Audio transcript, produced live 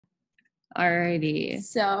Alrighty.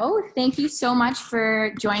 So thank you so much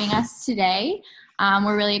for joining us today.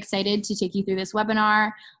 We're really excited to take you through this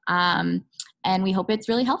webinar, and we hope it's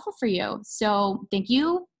really helpful for you. So thank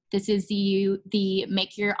you. This is the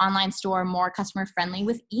Make Your Online Store More Customer Friendly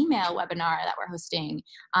with Email webinar that we're hosting.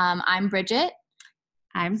 I'm Bridget.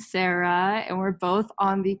 I'm Sarah, and we're both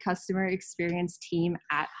on the customer experience team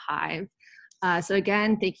at Hive. So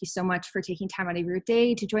again, thank you so much for taking time out of your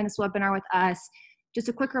day to join this webinar with us. Just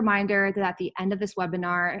a quick reminder that at the end of this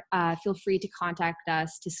webinar, feel free to contact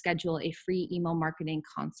us to schedule a free email marketing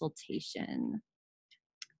consultation.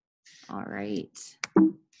 All right.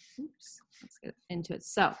 Oops, let's get into it.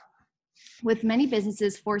 So, with many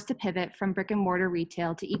businesses forced to pivot from brick and mortar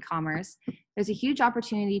retail to e-commerce, there's a huge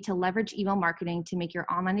opportunity to leverage email marketing to make your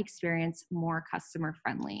online experience more customer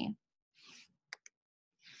friendly.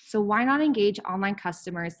 So why not engage online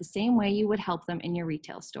customers the same way you would help them in your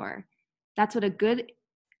retail store? That's what a good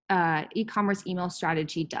e-commerce email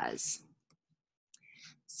strategy does.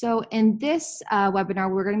 So in this webinar,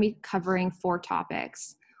 we're going to be covering 4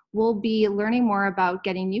 topics. We'll be learning more about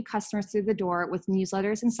getting new customers through the door with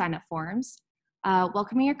newsletters and sign-up forms,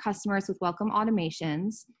 welcoming your customers with welcome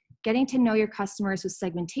automations, getting to know your customers with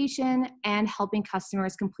segmentation, and helping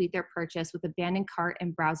customers complete their purchase with abandoned cart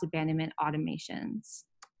and browse abandonment automations.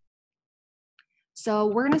 So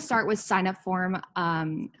we're going to start with sign-up form,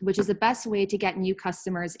 which is the best way to get new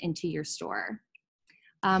customers into your store.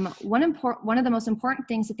 One of the most important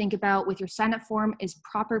things to think about with your sign-up form is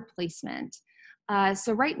proper placement.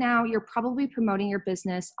 So right now, you're probably promoting your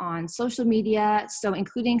business on social media, so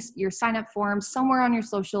including your sign-up form somewhere on your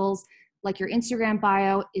socials, like your Instagram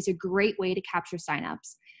bio, is a great way to capture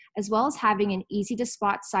sign-ups, as well as having an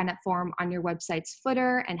easy-to-spot sign-up form on your website's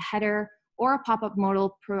footer and header, or a pop-up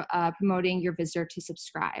modal promoting your visitor to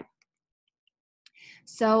subscribe.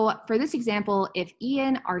 So for this example, if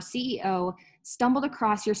Ian, our CEO, stumbled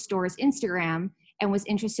across your store's Instagram and was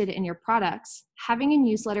interested in your products, having a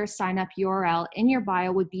newsletter sign-up URL in your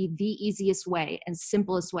bio would be the easiest way and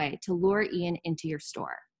simplest way to lure Ian into your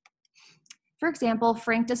store. For example,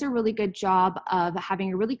 Frank does a really good job of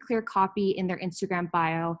having a really clear copy in their Instagram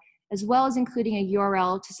bio, as well as including a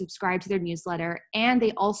URL to subscribe to their newsletter, and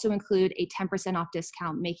they also include a 10% off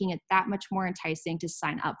discount, making it that much more enticing to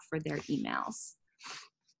sign up for their emails.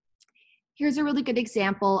 Here's a really good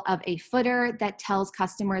example of a footer that tells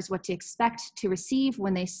customers what to expect to receive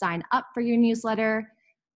when they sign up for your newsletter,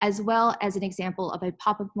 as well as an example of a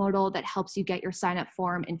pop-up modal that helps you get your sign-up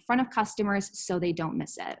form in front of customers so they don't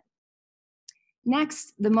miss it.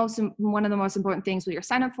 Next, one of the most important things with your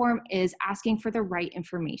sign-up form is asking for the right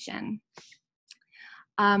information.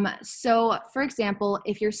 So for example,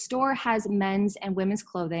 if your store has men's and women's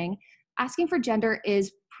clothing, asking for gender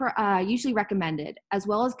is usually recommended, as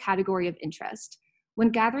well as category of interest. When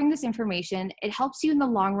gathering this information, it helps you in the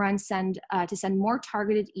long run to send more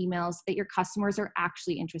targeted emails that your customers are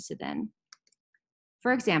actually interested in.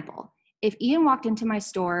 For example, if Ian walked into my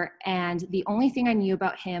store and the only thing I knew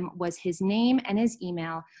about him was his name and his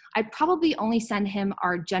email, I'd probably only send him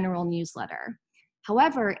our general newsletter.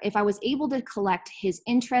 However, if I was able to collect his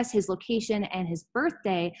interests, his location, and his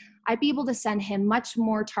birthday, I'd be able to send him much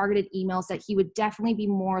more targeted emails that he would definitely be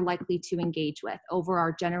more likely to engage with over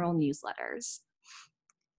our general newsletters.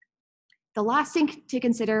 The last thing to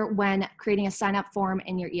consider when creating a sign-up form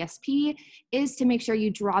in your ESP is to make sure you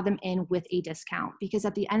draw them in with a discount, because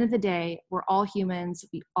at the end of the day, we're all humans,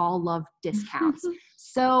 we all love discounts.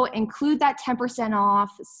 So include that 10% off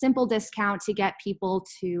simple discount to get people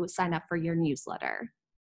to sign up for your newsletter.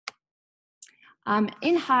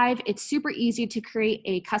 In Hive, it's super easy to create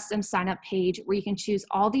a custom sign-up page where you can choose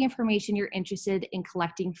all the information you're interested in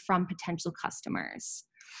collecting from potential customers.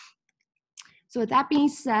 So with that being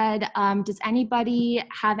said, does anybody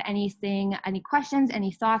have any questions,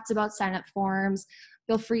 any thoughts about sign-up forms?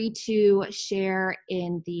 Feel free to share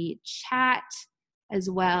in the chat as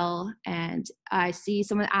well. And I see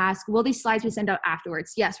someone ask, will these slides be sent out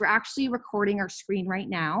afterwards? Yes, we're actually recording our screen right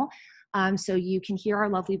now. So you can hear our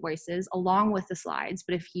lovely voices along with the slides.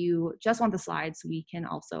 But if you just want the slides, we can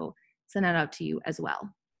also send that out to you as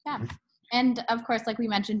well. Yeah. And of course, like we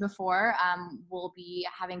mentioned before, we'll be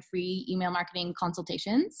having free email marketing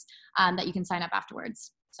consultations that you can sign up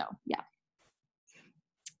afterwards. So yeah.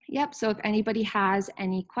 Yep, so if anybody has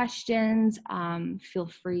any questions, feel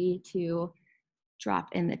free to drop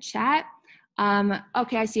in the chat.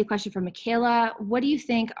 Okay, I see a question from Michaela. What do you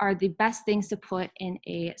think are the best things to put in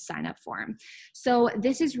a sign-up form? So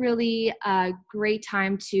this is really a great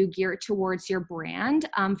time to gear it towards your brand.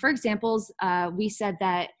 For examples, we said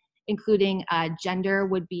that including gender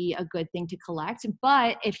would be a good thing to collect.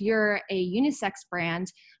 But if you're a unisex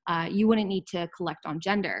brand, you wouldn't need to collect on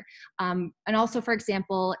gender. And also, for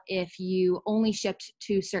example, if you only shipped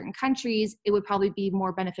to certain countries, it would probably be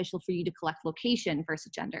more beneficial for you to collect location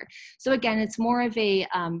versus gender. So again, it's more of a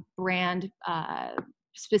brand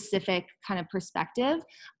specific kind of perspective.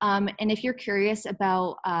 And if you're curious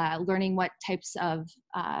about learning what types of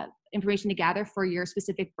information to gather for your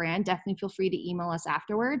specific brand, definitely feel free to email us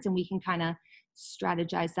afterwards and we can kind of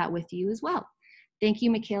strategize that with you as well. Thank you,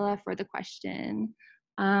 Michaela, for the question.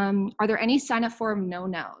 Are there any sign-up form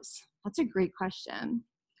no-nos? That's a great question.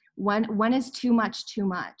 When is too much too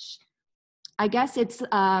much? I guess it's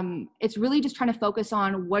really just trying to focus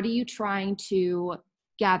on what are you trying to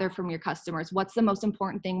gather from your customers? What's the most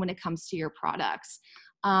important thing when it comes to your products?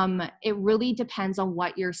 It really depends on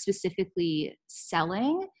what you're specifically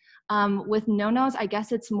selling. With no-nos, I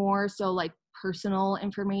guess it's more so like personal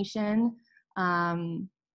information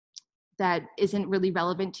that isn't really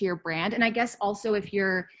relevant to your brand. And I guess also if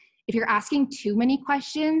you're asking too many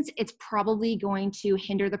questions, it's probably going to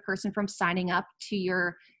hinder the person from signing up to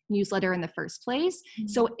your newsletter in the first place. Mm-hmm.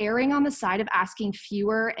 So erring on the side of asking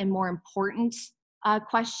fewer and more important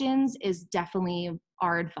questions is definitely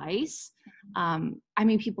our advice. I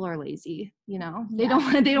mean, people are lazy, you know, they don't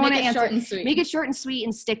want to answer. Short and sweet. Make it short and sweet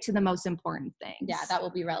and stick to the most important things. Yeah, that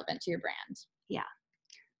will be relevant to your brand. Yeah.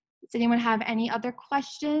 Does anyone have any other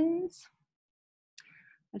questions?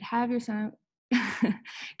 I'd have your son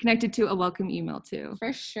connected to a welcome email too.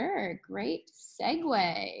 For sure. Great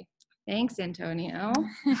segue. Thanks, Antonio.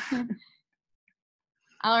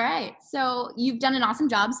 All right. So you've done an awesome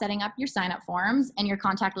job setting up your sign-up forms and your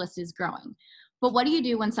contact list is growing. But what do you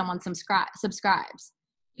do when someone subscribes?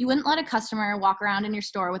 You wouldn't let a customer walk around in your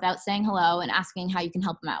store without saying hello and asking how you can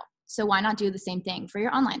help them out. So why not do the same thing for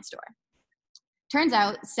your online store? Turns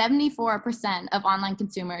out 74% of online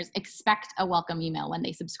consumers expect a welcome email when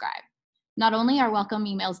they subscribe. Not only are welcome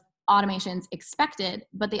emails automations expected,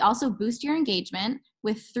 but they also boost your engagement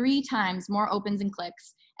with 3 times more opens and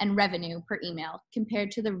clicks and revenue per email compared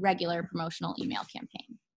to the regular promotional email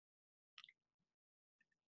campaign.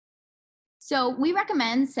 So we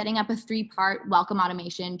recommend setting up a 3-part welcome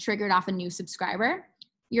automation triggered off a new subscriber.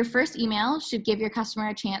 Your first email should give your customer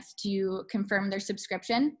a chance to confirm their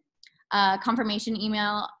subscription. A confirmation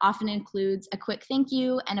email often includes a quick thank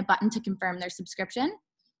you and a button to confirm their subscription.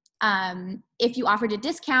 If you offered a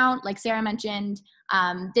discount, like Sarah mentioned,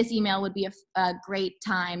 this email would be a great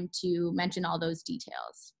time to mention all those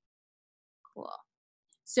details. Cool.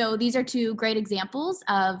 So these are 2 great examples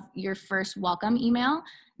of your first welcome email.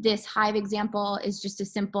 This Hive example is just a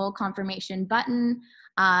simple confirmation button.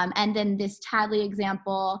 And then this Tadley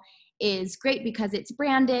example is great because it's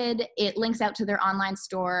branded. It links out to their online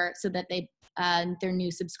store so that their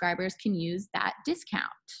new subscribers can use that discount.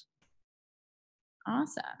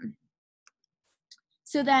 Awesome.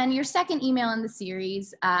 So then your second email in the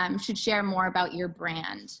series should share more about your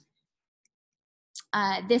brand.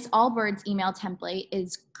 This Allbirds email template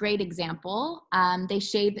is a great example. They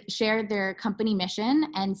share their company mission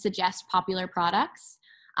and suggest popular products.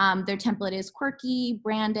 Their template is quirky,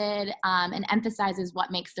 branded, and emphasizes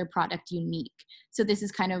what makes their product unique. So this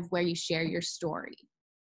is kind of where you share your story.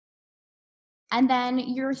 And then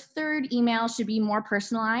your third email should be more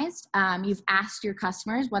personalized. You've asked your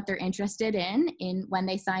customers what they're interested in when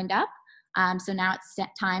they signed up. So now it's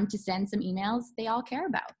time to send some emails they all care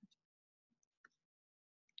about.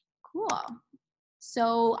 Cool.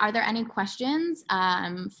 So are there any questions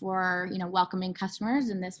for welcoming customers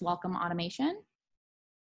in this welcome automation?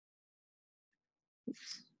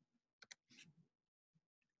 Oops.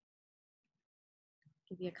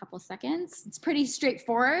 Give you a couple seconds. It's pretty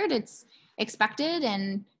straightforward. It's expected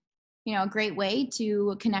and a great way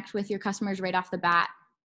to connect with your customers right off the bat.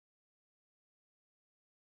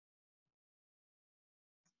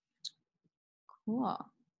 Cool.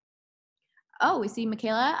 Oh, we see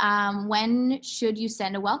Michaela. When should you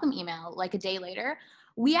send a welcome email? Like a day later?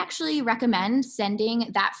 We actually recommend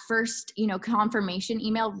sending that first, confirmation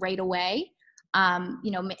email right away.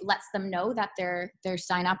 Lets them know that their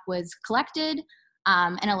sign up was collected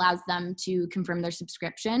and allows them to confirm their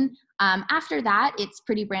subscription. After that, it's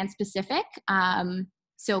pretty brand specific.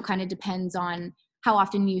 So it kind of depends on how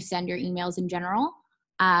often you send your emails in general.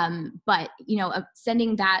 But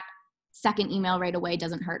sending that second email right away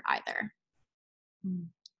doesn't hurt either.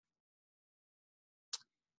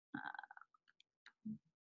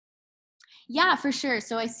 Yeah, for sure.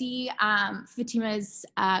 So I see Fatima's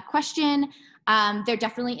question. There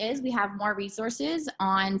definitely is. We have more resources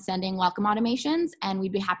on sending welcome automations, and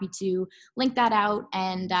we'd be happy to link that out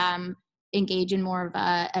and engage in more of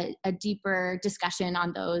a deeper discussion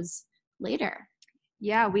on those later.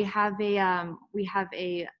 Yeah, we have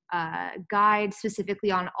a guide specifically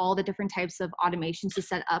on all the different types of automations to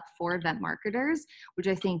set up for event marketers, which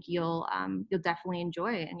I think you'll definitely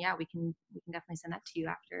enjoy. And yeah, we can definitely send that to you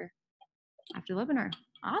after the webinar.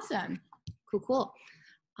 Awesome. Cool.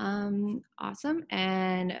 Awesome.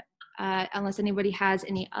 And unless anybody has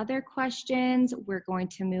any other questions, we're going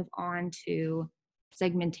to move on to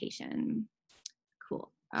segmentation.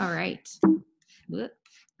 Cool. All right.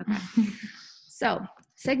 Okay. So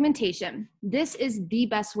segmentation. This is the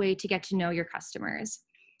best way to get to know your customers.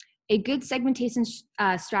 A good segmentation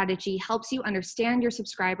strategy helps you understand your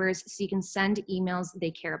subscribers so you can send emails they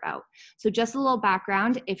care about. So just a little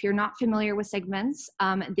background, if you're not familiar with segments,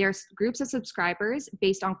 there's groups of subscribers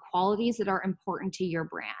based on qualities that are important to your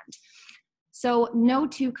brand. So no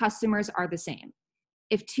two customers are the same.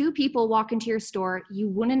 If two people walk into your store, you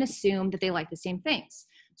wouldn't assume that they like the same things.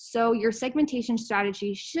 So your segmentation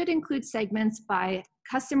strategy should include segments by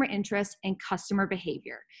customer interest and customer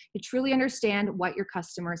behavior to truly understand what your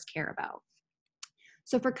customers care about.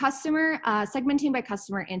 So for segmenting by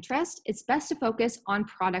customer interest, it's best to focus on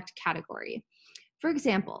product category. For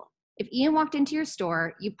example, if Ian walked into your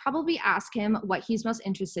store, you'd probably ask him what he's most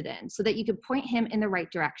interested in so that you could point him in the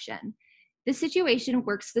right direction. This situation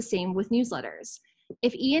works the same with newsletters.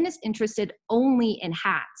 If Ian is interested only in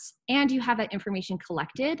hats and you have that information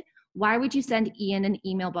collected, why would you send Ian an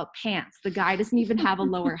email about pants? The guy doesn't even have a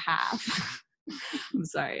lower half. I'm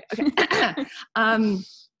sorry. Okay.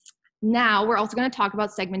 Now we're also going to talk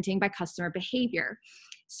about segmenting by customer behavior.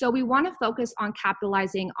 So we want to focus on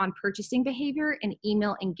capitalizing on purchasing behavior and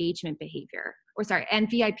email engagement behavior, and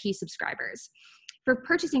VIP subscribers. For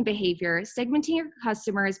purchasing behavior, segmenting your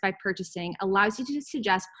customers by purchasing allows you to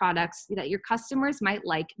suggest products that your customers might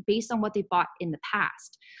like based on what they bought in the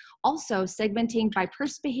past. Also, segmenting by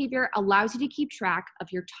purchase behavior allows you to keep track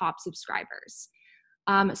of your top subscribers.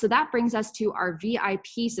 So that brings us to our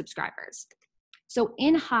VIP subscribers. So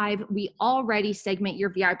in Hive, we already segment your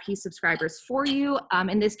VIP subscribers for you.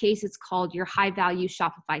 In this case, it's called your high value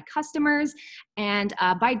Shopify customers. And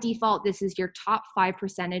by default, this is your top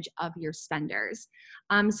 5% of your spenders,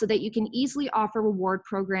 so that you can easily offer reward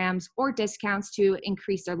programs or discounts to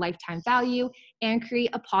increase their lifetime value and create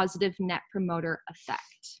a positive net promoter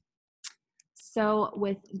effect. So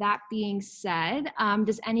with that being said,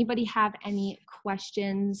 does anybody have any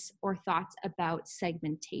questions or thoughts about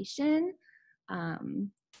segmentation?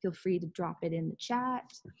 Feel free to drop it in the chat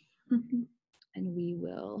and we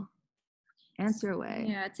will answer away.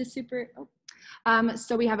 Yeah, it's a super...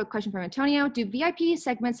 So we have a question from Antonio. Do VIP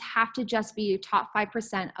segments have to just be your top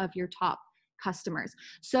 5% of your top customers?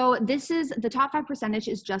 So this is the top 5%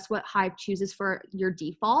 is just what Hive chooses for your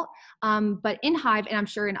default. But in Hive, and I'm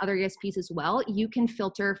sure in other ESPs as well, you can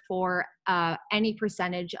filter for any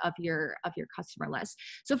percentage of your customer list.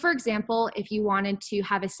 So for example, if you wanted to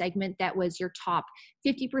have a segment that was your top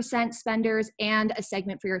 50% spenders and a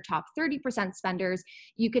segment for your top 30% spenders,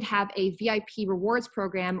 you could have a VIP rewards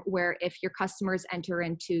program where if your customers enter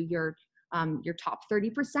into your top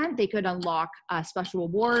 30%, they could unlock special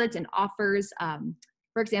rewards and offers,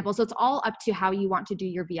 for example. So it's all up to how you want to do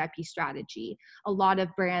your VIP strategy. A lot of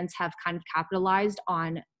brands have kind of capitalized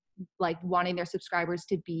on like wanting their subscribers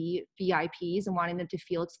to be VIPs and wanting them to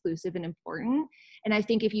feel exclusive and important. And I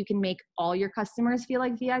think if you can make all your customers feel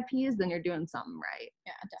like VIPs, then you're doing something right.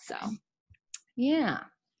 Yeah, definitely. So, yeah.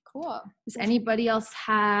 Cool. Does anybody else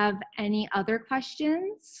have any other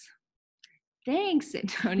questions? Thanks,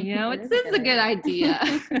 Antonio. This is a good idea.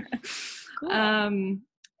 Cool.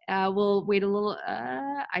 We'll wait a little.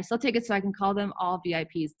 I still take it so I can call them all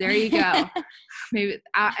VIPs. There you go. Maybe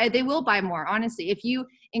they will buy more. Honestly, if you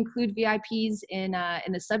include VIPs in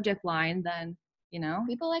the subject line, then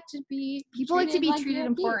people like to be treated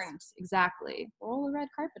important. Exactly. Roll the red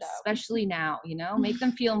carpet out. Especially now, make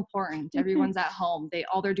them feel important. Everyone's at home.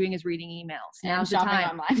 All they're doing is reading emails. Now's the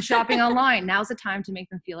time. Shopping online. Now's the time to make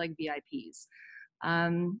them feel like VIPs.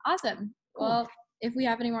 Awesome. Cool. Well, if we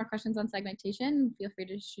have any more questions on segmentation, feel free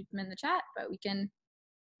to shoot them in the chat, but we can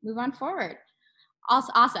move on forward.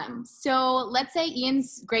 Also, awesome. So let's say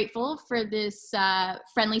Ian's grateful for this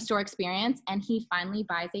friendly store experience and he finally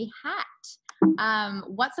buys a hat.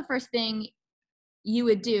 What's the first thing you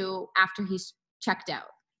would do after he's checked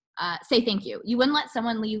out? Say thank you. You wouldn't let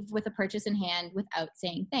someone leave with a purchase in hand without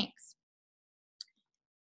saying thanks.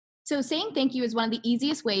 So saying thank you is one of the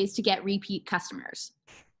easiest ways to get repeat customers.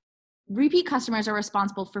 Repeat customers are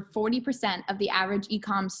responsible for 40% of the average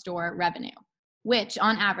e-com store revenue, which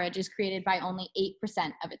on average is created by only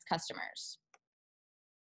 8% of its customers.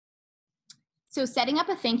 So setting up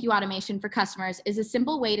a thank you automation for customers is a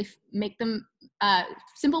simple way to make them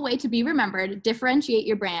simple way to be remembered, differentiate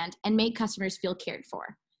your brand, and make customers feel cared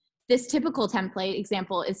for. This typical template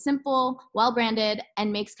example is simple, well branded,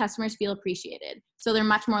 and makes customers feel appreciated. So they're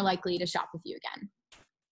much more likely to shop with you again.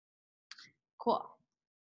 Cool.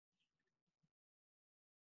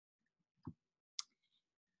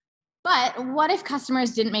 But what if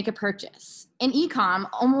customers didn't make a purchase? In e-com,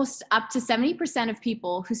 almost up to 70% of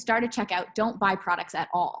people who start a checkout don't buy products at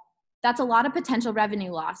all. That's a lot of potential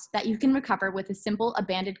revenue loss that you can recover with a simple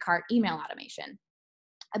abandoned cart email automation.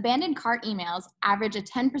 Abandoned cart emails average a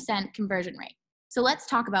 10% conversion rate. So let's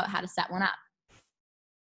talk about how to set one up.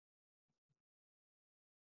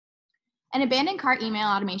 An abandoned cart email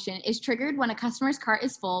automation is triggered when a customer's cart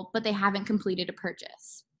is full, but they haven't completed a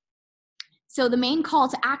purchase. So the main call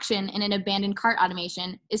to action in an abandoned cart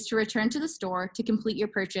automation is to return to the store to complete your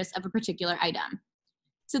purchase of a particular item.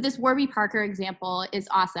 So this Warby Parker example is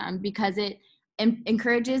awesome because it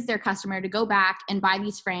encourages their customer to go back and buy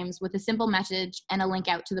these frames with a simple message and a link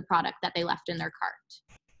out to the product that they left in their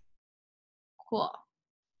cart. Cool.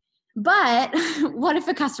 But what if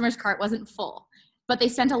a customer's cart wasn't full, but they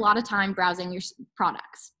spent a lot of time browsing your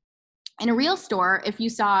products? In a real store, if you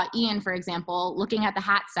saw Ian, for example, looking at the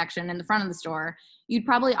hat section in the front of the store, you'd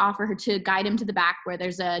probably offer her to guide him to the back where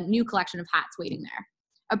there's a new collection of hats waiting there.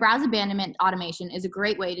 A browse abandonment automation is a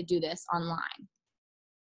great way to do this online.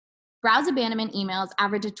 Browse abandonment emails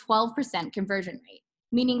average a 12% conversion rate,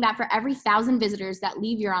 meaning that for every 1,000 visitors that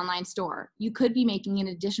leave your online store, you could be making an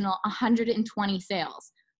additional 120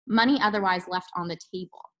 sales, money otherwise left on the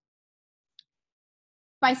table.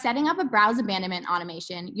 By setting up a browse abandonment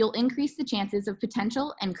automation, you'll increase the chances of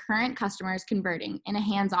potential and current customers converting in a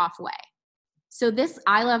hands-off way. So this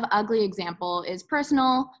I Love Ugly example is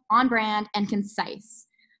personal, on brand, and concise.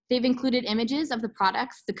 They've included images of the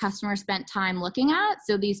products the customer spent time looking at.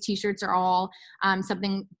 So these t-shirts are all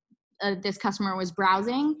something this customer was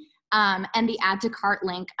browsing. And the add to cart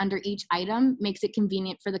link under each item makes it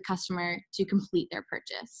convenient for the customer to complete their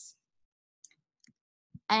purchase.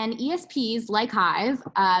 And ESPs like Hive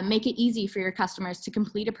make it easy for your customers to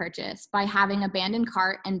complete a purchase by having abandoned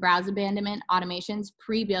cart and browse abandonment automations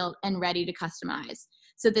pre-built and ready to customize.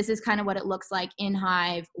 So this is kind of what it looks like in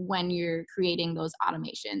Hive when you're creating those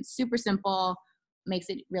automations. Super simple, makes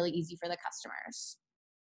it really easy for the customers.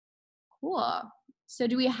 Cool. So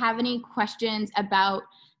do we have any questions about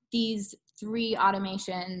these 3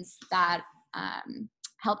 automations that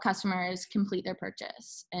help customers complete their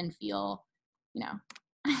purchase and feel, you know,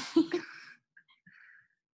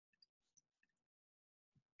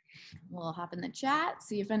 we'll hop in the chat,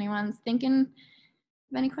 see if anyone's thinking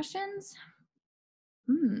of any questions.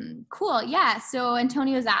 Cool. Yeah. So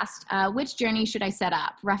Antonio's asked, which journey should I set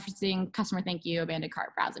up? Referencing customer thank you, abandoned cart,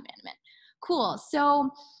 browse abandonment. Cool.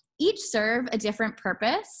 So each serve a different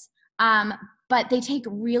purpose, but they take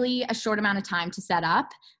really a short amount of time to set up.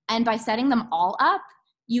 And by setting them all up,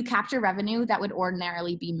 you capture revenue that would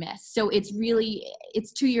ordinarily be missed. So it's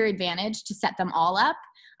to your advantage to set them all up.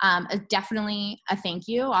 Definitely a thank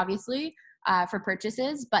you, obviously, for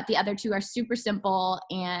purchases, but the other 2 are super simple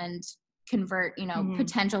and convert,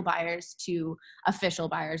 potential buyers to official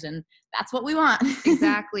buyers. And that's what we want.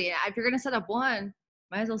 Exactly. If you're going to set up one,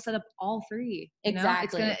 might as well set up all 3.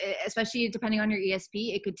 Exactly. It's gonna, especially depending on your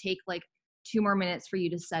ESP, it could take like 2 more minutes for you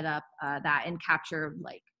to set up that and capture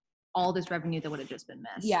like all this revenue that would have just been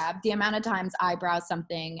missed. Yeah, the amount of times I browse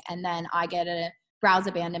something and then I get a browse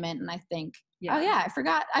abandonment and I think, oh yeah, I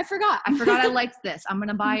forgot I liked this. I'm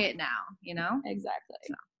gonna buy it now, Exactly.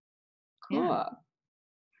 So, cool. Yeah.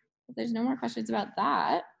 If there's no more questions about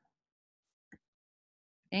that.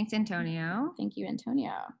 Thanks, Antonio. Thank you,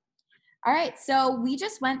 Antonio. All right, so we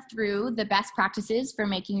just went through the best practices for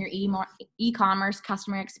making your e-commerce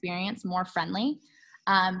customer experience more friendly.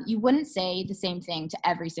 You wouldn't say the same thing to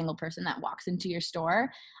every single person that walks into your store,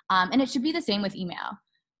 and it should be the same with email.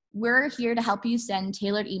 We're here to help you send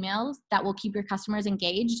tailored emails that will keep your customers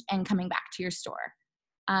engaged and coming back to your store.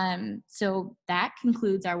 So that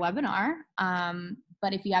concludes our webinar,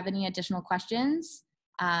 but if you have any additional questions,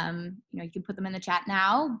 you can put them in the chat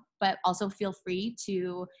now, but also feel free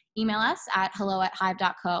to email us at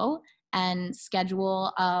hello@hive.co and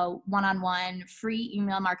schedule a one-on-one free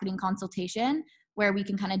email marketing consultation where we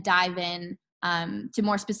can kind of dive in to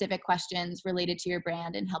more specific questions related to your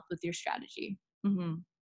brand and help with your strategy. Mm-hmm.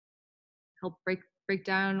 Help break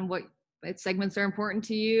down what segments are important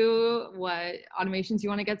to you, what automations you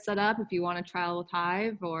want to get set up if you want to trial with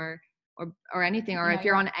Hive or anything, or if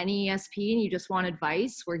you're on any ESP and you just want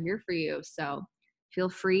advice, we're here for you. So feel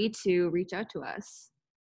free to reach out to us.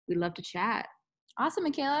 We'd love to chat. Awesome,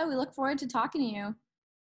 Michaela. We look forward to talking to you.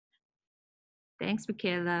 Thanks,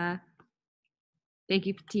 Michaela. Thank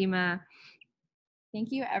you, Fatima.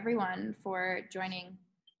 Thank you, everyone, for joining.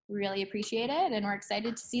 Really appreciate it, and we're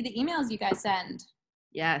excited to see the emails you guys send.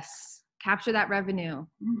 Yes, capture that revenue.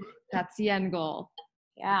 That's the end goal.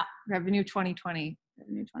 Yeah. Revenue 2020.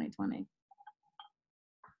 Revenue 2020.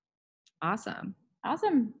 Awesome.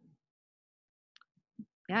 Awesome.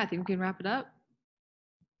 Yeah, I think we can wrap it up.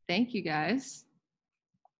 Thank you, guys.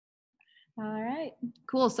 All right.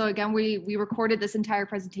 Cool. So again, we recorded this entire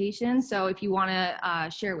presentation. So if you want to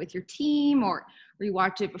share it with your team or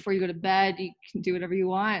rewatch it before you go to bed, you can do whatever you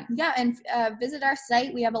want. Yeah, and visit our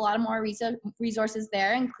site. We have a lot of more resources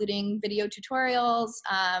there, including video tutorials,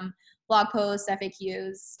 blog posts,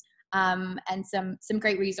 FAQs, and some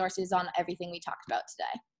great resources on everything we talked about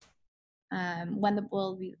today. When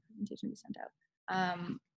will the presentation be sent out?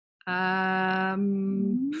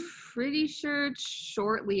 Pretty sure it's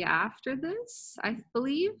shortly after this, I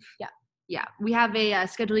believe. Yeah. We have a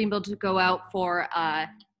scheduling bill to go out for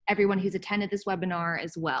everyone who's attended this webinar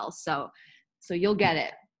as well. So you'll get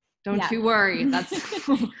it. Don't you worry. That's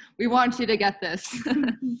we want you to get this.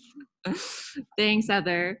 Thanks,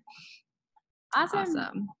 Heather.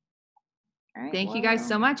 Awesome. All right. Thank you guys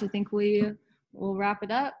so much. I think we'll wrap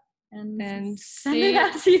it up and send it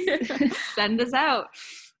out to you. Send us out.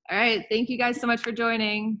 All right. Thank you guys so much for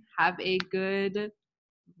joining. Have a good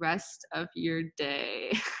rest of your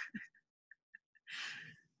day.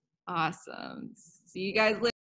 Awesome. See you guys later.